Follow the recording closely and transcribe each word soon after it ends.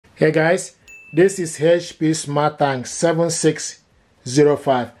Hey guys, this is HP SmartTank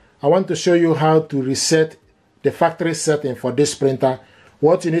 7605. I want to show you how to reset the factory setting for this printer.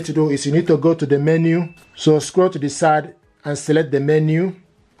 What you need to do is you need to go to the menu. So scroll to the side and select the menu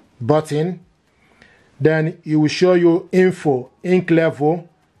button. Then it will show you info, ink level,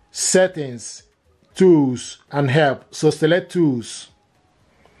 settings, tools, and help. So select tools.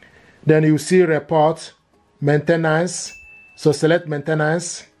 Then you see report, maintenance. So select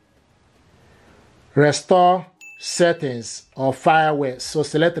maintenance. Restore settings or fireware. So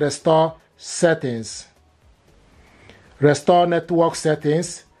select restore settings. Restore network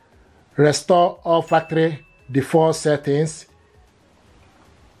settings. Restore all factory default settings.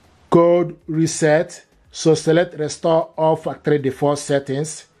 Code reset. So select restore all factory default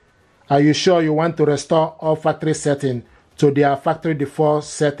settings. Are you sure you want to restore all factory settings to their factory default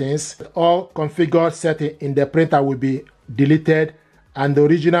settings? All configured settings in the printer will be deleted and the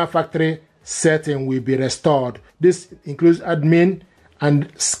original factory setting will be restored. This includes admin and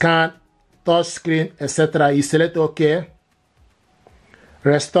scan, touch screen, etc. You select OK.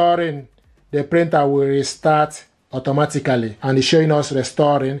 Restoring the printer will restart automatically, and it's showing us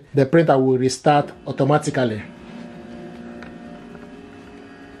restoring. The printer will restart automatically.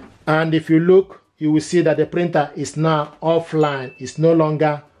 And if you look, you will see that the printer is now offline. It's no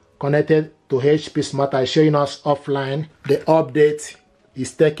longer connected to HP SmartTank. It's showing us offline. The update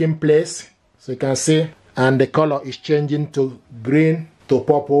is taking place, so you can see, and the color is changing to green to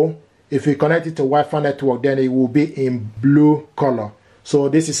purple. If you connect it to Wi-Fi network, then it will be in blue color. So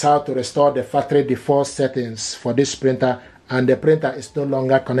this is how to restore the factory default settings for this printer, and the printer is no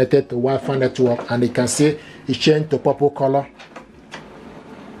longer connected to Wi-Fi network, and you can see it changed to purple color.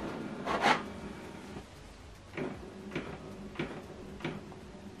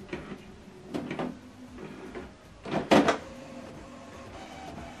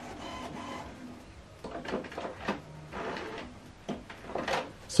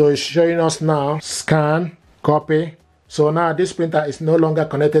 So it's showing us now, scan, copy. So now this printer is no longer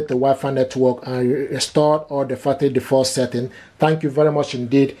connected to Wi-Fi network and restored all the factory default setting. Thank you very much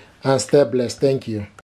indeed, and stay blessed. Thank you.